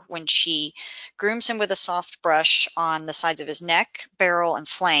bite her when she grooms him with a soft brush on the sides of his neck, barrel, and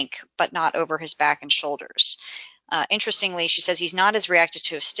flank, but not over his back and shoulders. Interestingly, she says he's not as reactive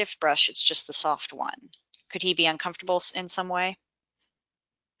to a stiff brush, it's just the soft one. Could he be uncomfortable in some way?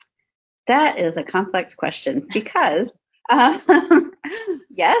 That is a complex question because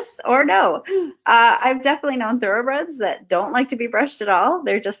yes or no. I've definitely known thoroughbreds that don't like to be brushed at all.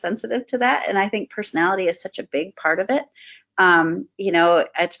 They're just sensitive to that. And I think personality is such a big part of it.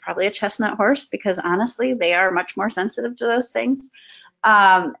 It's probably a chestnut horse because honestly, they are much more sensitive to those things.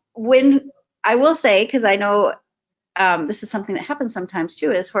 When I will say, because I know this is something that happens sometimes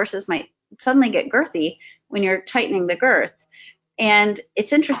too, is horses might suddenly get girthy when you're tightening the girth. And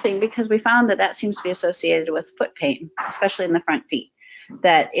it's interesting because we found that that seems to be associated with foot pain, especially in the front feet.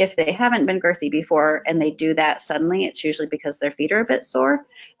 That if they haven't been girthy before and they do that suddenly, it's usually because their feet are a bit sore.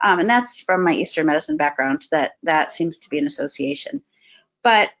 And that's from my Eastern medicine background that seems to be an association.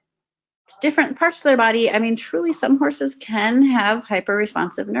 But different parts of their body, I mean, truly some horses can have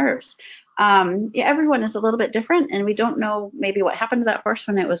hyper-responsive nerves. Everyone is a little bit different, and we don't know maybe what happened to that horse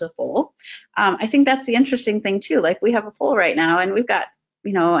when it was a foal. I think that's the interesting thing too. Like we have a foal right now, and we've got,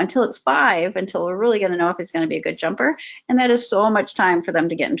 until it's 5, until we're really going to know if it's going to be a good jumper. And that is so much time for them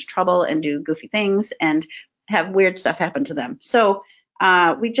to get into trouble and do goofy things and have weird stuff happen to them. So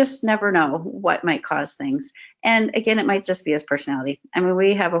we just never know what might cause things. And again, it might just be his personality. I mean,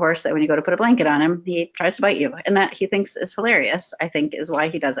 we have a horse that when you go to put a blanket on him, he tries to bite you, and that he thinks is hilarious, I think is why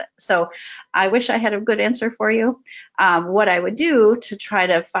he does it. So I wish I had a good answer for you. What I would do to try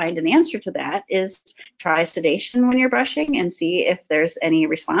to find an answer to that is try sedation when you're brushing and see if there's any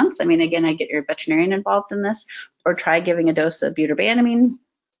response. I mean, again, I get your veterinarian involved in this, or try giving a dose of buterbanamine,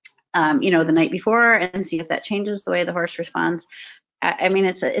 the night before and see if that changes the way the horse responds. I mean,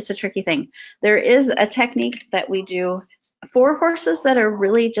 it's a tricky thing. There is a technique that we do for horses that are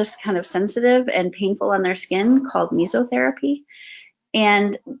really just kind of sensitive and painful on their skin called mesotherapy.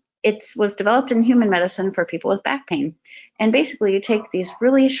 And it was developed in human medicine for people with back pain. And basically, you take these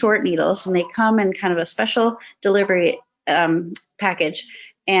really short needles, and they come in kind of a special delivery package,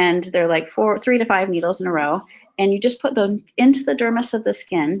 and they're like 3 to 5 needles in a row. And you just put them into the dermis of the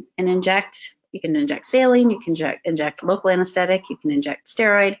skin and inject. You can inject saline, you can inject local anesthetic, you can inject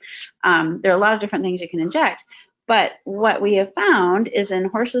steroid. There are a lot of different things you can inject. But what we have found is in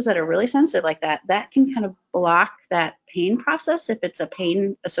horses that are really sensitive like that, that can kind of block that pain process if it's a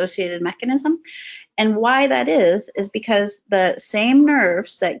pain-associated mechanism. And why that is because the same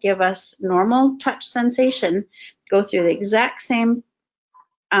nerves that give us normal touch sensation go through the exact same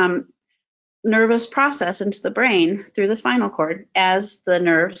nervous process into the brain through the spinal cord as the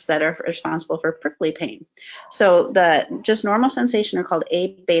nerves that are responsible for prickly pain. So the just normal sensation are called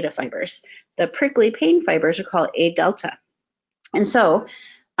A beta fibers. The prickly pain fibers are called A delta. And so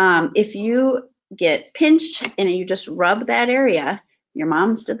if you get pinched and you just rub that area, your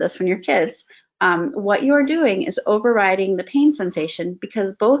moms did this when you're kids, what you're doing is overriding the pain sensation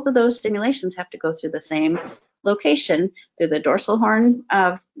because both of those stimulations have to go through the same location, through the dorsal horn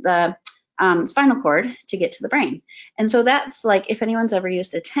of the spinal cord to get to the brain. And so that's like if anyone's ever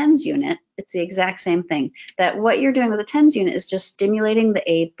used a TENS unit, it's the exact same thing. That what you're doing with a TENS unit is just stimulating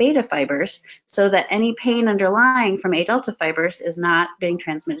the A beta fibers so that any pain underlying from A delta fibers is not being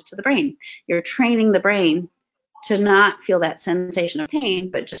transmitted to the brain. You're training the brain to not feel that sensation of pain,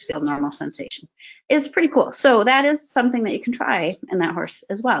 but just feel normal sensation. It's pretty cool. So that is something that you can try in that horse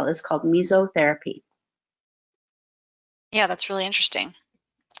as well. It's called mesotherapy. Yeah, that's really interesting.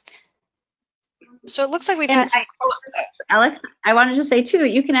 So it looks like we've had some. Alex, I wanted to say too,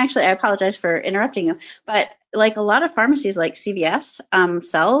 you can actually, I apologize for interrupting you, but like a lot of pharmacies like CVS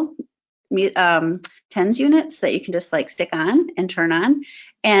sell TENS units that you can just like stick on and turn on.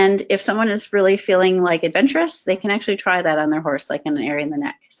 And if someone is really feeling like adventurous, they can actually try that on their horse, like in an area in the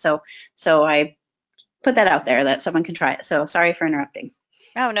neck. So I put that out there that someone can try it. So sorry for interrupting.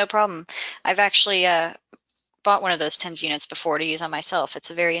 Oh, no problem. I've actually bought one of those TENS units before to use on myself.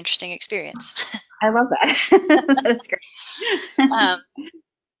 It's a very interesting experience. I love that. That's great.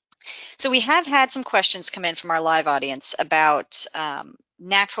 So we have had some questions come in from our live audience about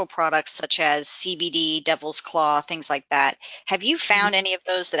natural products such as CBD, devil's claw, things like that. Have you found any of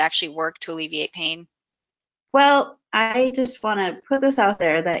those that actually work to alleviate pain? Well, I just want to put this out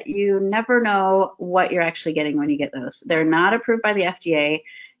there that you never know what you're actually getting when you get those. They're not approved by the FDA,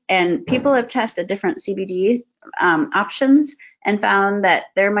 and people have tested different CBD options and found that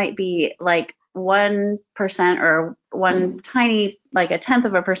there might be like 1% or one tiny, like a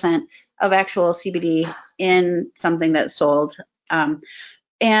 1/10% of actual CBD in something that's sold.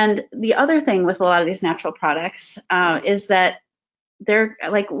 And the other thing with a lot of these natural products is that they're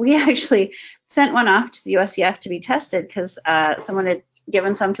like, we actually sent one off to the USEF to be tested because someone had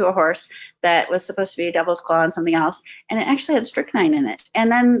given some to a horse that was supposed to be a devil's claw and something else, and it actually had strychnine in it.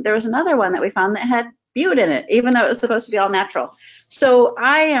 And then there was another one that we found that had bute in it, even though it was supposed to be all natural. So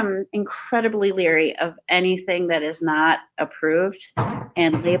I am incredibly leery of anything that is not approved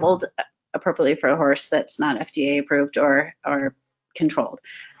and labeled appropriately for a horse that's not FDA approved or controlled.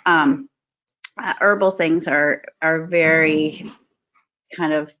 Herbal things are very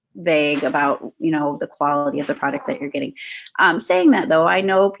kind of vague about, the quality of the product that you're getting. Saying that though, I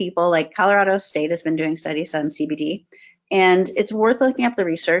know people like Colorado State has been doing studies on CBD, and it's worth looking up the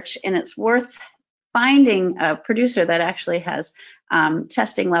research, and it's worth finding a producer that actually has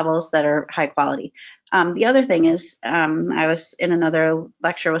testing levels that are high quality. The other thing is, I was in another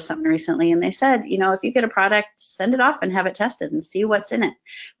lecture with someone recently, and they said, if you get a product, send it off and have it tested and see what's in it.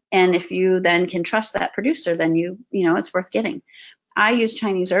 And if you then can trust that producer, then it's worth getting. I use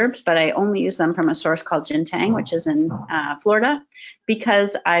Chinese herbs, but I only use them from a source called Jintang, which is in Florida,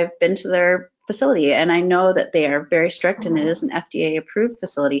 because I've been to their facility and I know that they are very strict and it is an FDA approved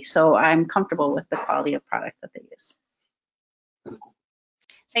facility. So I'm comfortable with the quality of product that they use.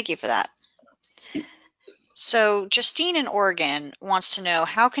 Thank you for that. So Justine in Oregon wants to know,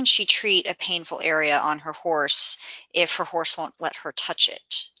 how can she treat a painful area on her horse if her horse won't let her touch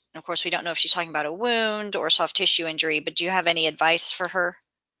it? And of course, we don't know if she's talking about a wound or soft tissue injury, but do you have any advice for her?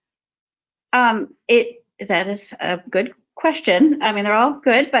 That is a good question. I mean, they're all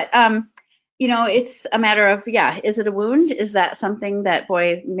good, but it's a matter of, is it a wound? Is that something that,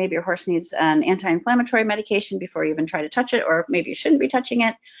 maybe your horse needs an anti-inflammatory medication before you even try to touch it, or maybe you shouldn't be touching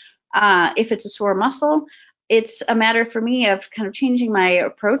it. If it's a sore muscle, it's a matter for me of kind of changing my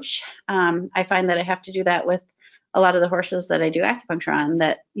approach. I find that I have to do that with a lot of the horses that I do acupuncture on,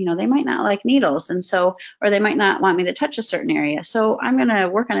 that, they might not like needles, and so, or they might not want me to touch a certain area. So I'm going to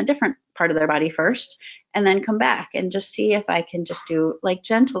work on a different part of their body first and then come back and just see if I can just do like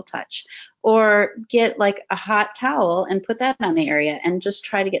gentle touch, or get like a hot towel and put that on the area and just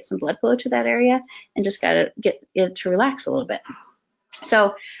try to get some blood flow to that area and just got to get it to relax a little bit.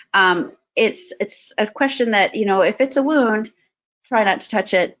 So it's a question that, if it's a wound, try not to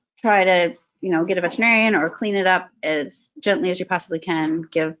touch it, try to get a veterinarian or clean it up as gently as you possibly can,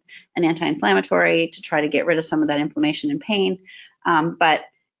 give an anti-inflammatory to try to get rid of some of that inflammation and pain. But,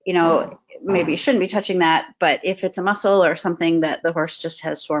 maybe you shouldn't be touching that. But if it's a muscle or something that the horse just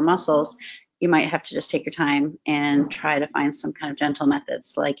has sore muscles, you might have to just take your time and try to find some kind of gentle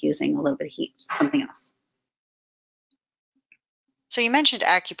methods, like using a little bit of heat, something else. So you mentioned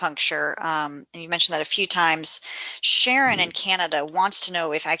acupuncture, and you mentioned that a few times. Sharon in Canada wants to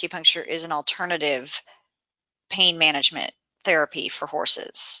know if acupuncture is an alternative pain management therapy for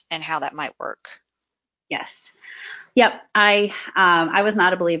horses and how that might work. Yes. Yep. I was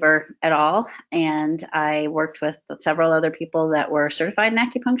not a believer at all, and I worked with several other people that were certified in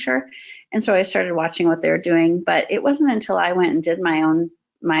acupuncture, and so I started watching what they were doing. But it wasn't until I went and did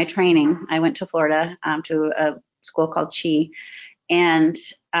my training. I went to Florida to a school called Qi. And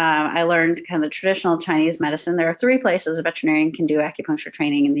I learned kind of the traditional Chinese medicine. There are 3 places a veterinarian can do acupuncture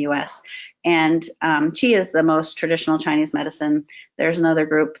training in the U.S. And Qi is the most traditional Chinese medicine. There's another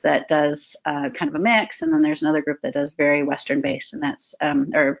group that does kind of a mix, and then there's another group that does very Western-based, and that's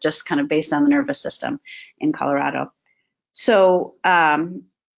or just kind of based on the nervous system in Colorado. So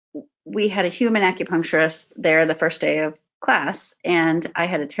we had a human acupuncturist there the first day of class, and I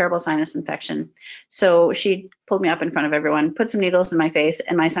had a terrible sinus infection. So she pulled me up in front of everyone, put some needles in my face,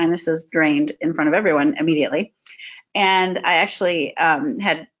 and my sinuses drained in front of everyone immediately. And I actually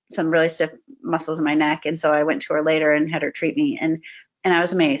had some really stiff muscles in my neck, and so I went to her later and had her treat me, and I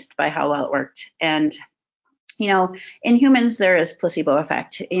was amazed by how well it worked. And in humans there is placebo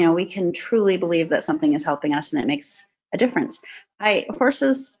effect. We can truly believe that something is helping us and it makes a difference.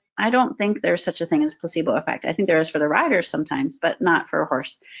 Horses, I don't think there's such a thing as placebo effect. I think there is for the riders sometimes, but not for a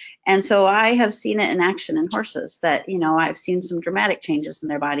horse. And so I have seen it in action in horses that, I've seen some dramatic changes in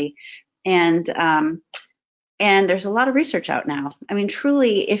their body. And there's a lot of research out now. I mean,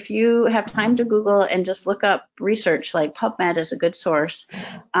 truly, if you have time to Google and just look up research, like PubMed is a good source.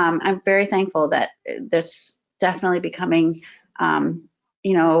 I'm very thankful that that's definitely becoming,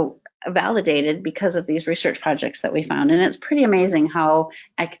 validated because of these research projects that we found. And it's pretty amazing how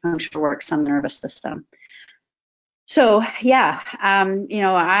acupuncture works on the nervous system. So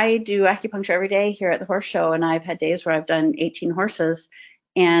I do acupuncture every day here at the horse show, and I've had days where I've done 18 horses,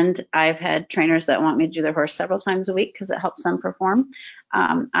 And I've had trainers that want me to do their horse several times a week because it helps them perform.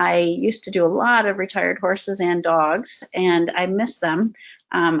 I used to do a lot of retired horses and dogs, and I miss them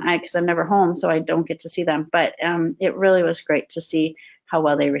because I'm never home, so I don't get to see them. But it really was great to see how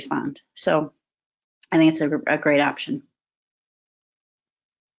well they respond. So I think it's a great option.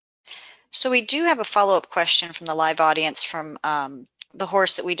 So we do have a follow-up question from the live audience from the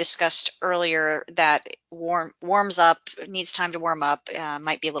horse that we discussed earlier that warms up, needs time to warm up,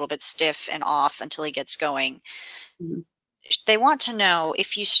 might be a little bit stiff and off until he gets going. Mm-hmm. They want to know,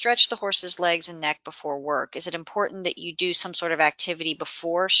 if you stretch the horse's legs and neck before work, is it important that you do some sort of activity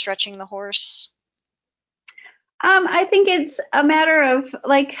before stretching the horse? I think it's a matter of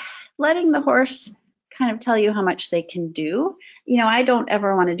like letting the horse kind of tell you how much they can do. I don't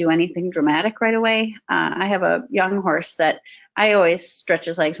ever want to do anything dramatic right away. I have a young horse that I always stretch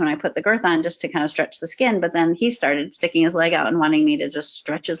his legs when I put the girth on just to kind of stretch the skin, but then he started sticking his leg out and wanting me to just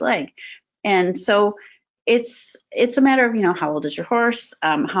stretch his leg. And so it's a matter of, how old is your horse?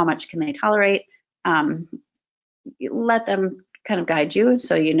 How much can they tolerate? Let them kind of guide you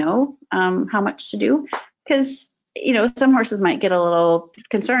so you know how much to do. Because some horses might get a little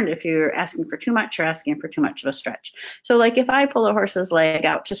concerned if you're asking for too much or asking for too much of a stretch. So like if I pull a horse's leg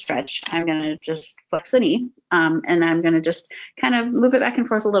out to stretch, I'm going to just flex the knee and I'm going to just kind of move it back and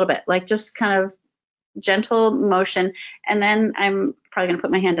forth a little bit, like just kind of gentle motion. And then I'm probably going to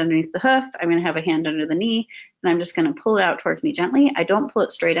put my hand underneath the hoof. I'm going to have a hand under the knee and I'm just going to pull it out towards me gently. I don't pull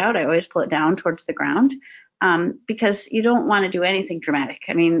it straight out. I always pull it down towards the ground. Because you don't want to do anything dramatic.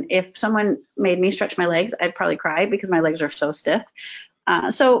 I mean, if someone made me stretch my legs, I'd probably cry because my legs are so stiff.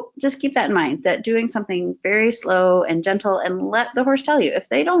 So just keep that in mind, that doing something very slow and gentle, and let the horse tell you. If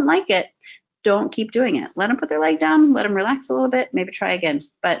they don't like it, don't keep doing it. Let them put their leg down, let them relax a little bit, maybe try again.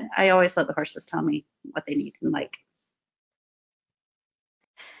 But I always let the horses tell me what they need and like.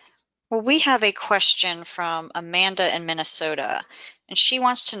 Well, we have a question from Amanda in Minnesota, and she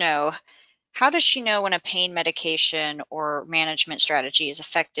wants to know, how does she know when a pain medication or management strategy is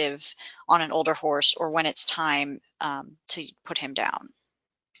effective on an older horse, or when it's time to put him down?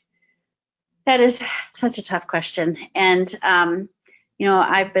 That is such a tough question. And,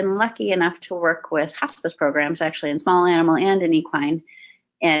 I've been lucky enough to work with hospice programs actually in small animal and in equine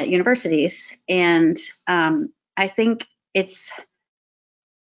at universities. And I think it's,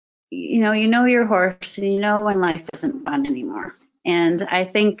 you know your horse and you know when life isn't fun anymore. And I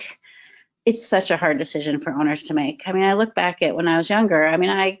think it's such a hard decision for owners to make. I mean, I look back at when I was younger,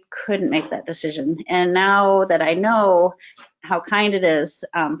 I couldn't make that decision. And now that I know how kind it is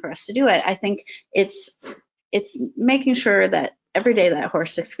for us to do it, I think it's making sure that every day that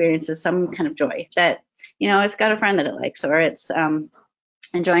horse experiences some kind of joy, that, it's got a friend that it likes, or it's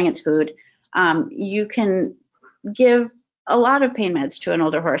enjoying its food. You can give a lot of pain meds to an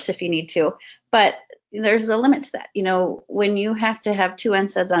older horse if you need to, but there's a limit to that. When you have to have 2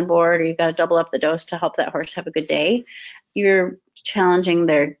 NSAIDs on board, or you've got to double up the dose to help that horse have a good day, you're challenging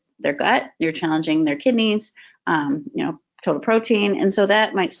their gut, you're challenging their kidneys, total protein, and so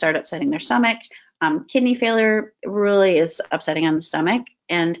that might start upsetting their stomach. Kidney failure really is upsetting on the stomach,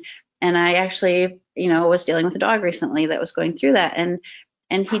 and I actually, was dealing with a dog recently that was going through that,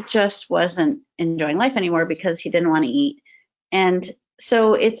 and he just wasn't enjoying life anymore because he didn't want to eat. And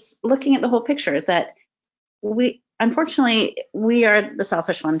so it's looking at the whole picture that unfortunately, we are the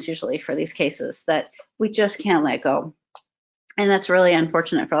selfish ones usually for these cases, that we just can't let go. And that's really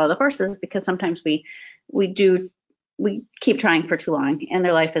unfortunate for all the horses, because sometimes we keep trying for too long and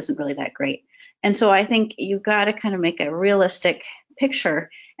their life isn't really that great. And so I think you've got to kind of make a realistic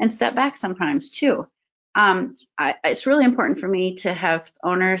picture and step back sometimes too. It's really important for me to have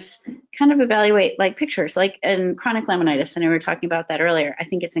owners kind of evaluate like pictures, like in chronic laminitis, and we were talking about that earlier. I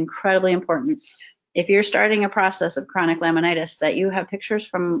think it's incredibly important, if you're starting a process of chronic laminitis, that you have pictures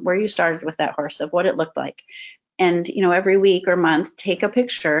from where you started with that horse of what it looked like. And, every week or month, take a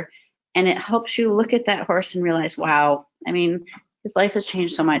picture, and it helps you look at that horse and realize, wow, his life has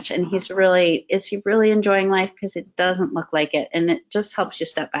changed so much, and is he really enjoying life? Because it doesn't look like it, and it just helps you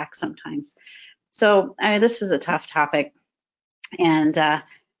step back sometimes. So, this is a tough topic, and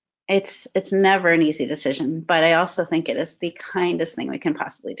it's never an easy decision, but I also think it is the kindest thing we can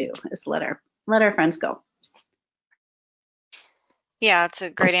possibly do, is let our friends go. Yeah, it's a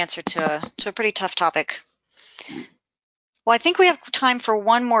great answer to a pretty tough topic. Well, I think we have time for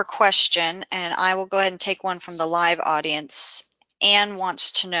one more question, and I will go ahead and take one from the live audience. Anne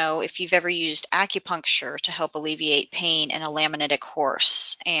wants to know if you've ever used acupuncture to help alleviate pain in a laminitic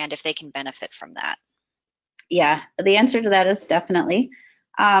horse, and if they can benefit from that. Yeah, the answer to that is definitely.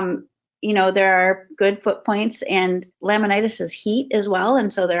 there are good foot points, and laminitis is heat as well.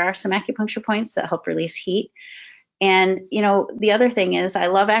 And so there are some acupuncture points that help release heat. And, the other thing is I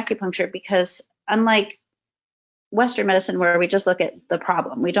love acupuncture because unlike Western medicine where we just look at the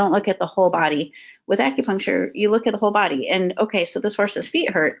problem, we don't look at the whole body. With acupuncture, you look at the whole body. And okay, so this horse's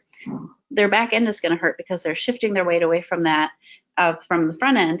feet hurt. Their back end is going to hurt because they're shifting their weight away from that, from the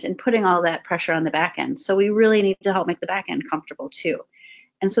front end and putting all that pressure on the back end. So we really need to help make the back end comfortable too.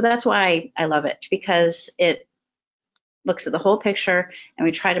 And so that's why I love it, because it looks at the whole picture and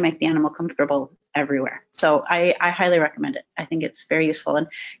we try to make the animal comfortable everywhere. So I highly recommend it. I think it's very useful. And,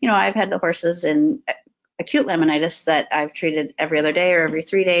 I've had the horses in acute laminitis that I've treated every other day or every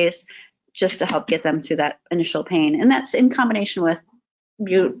 3 days just to help get them through that initial pain. And that's in combination with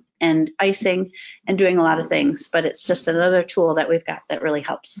bute and icing and doing a lot of things. But it's just another tool that we've got that really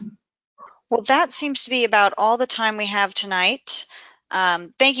helps. Well, that seems to be about all the time we have tonight.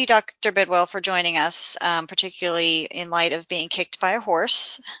 Thank you, Dr. Bidwell, for joining us, particularly in light of being kicked by a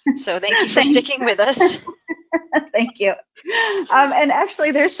horse. So thank you for sticking with us. Thank you. And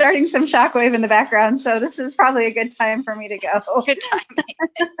actually, they're starting some shockwave in the background, so this is probably a good time for me to go. Good timing.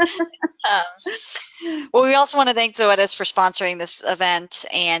 Well, we also want to thank Zoetis for sponsoring this event,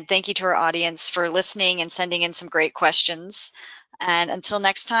 and thank you to our audience for listening and sending in some great questions. And until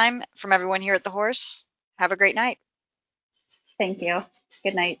next time, from everyone here at The Horse, have a great night. Thank you.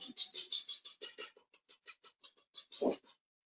 Good night.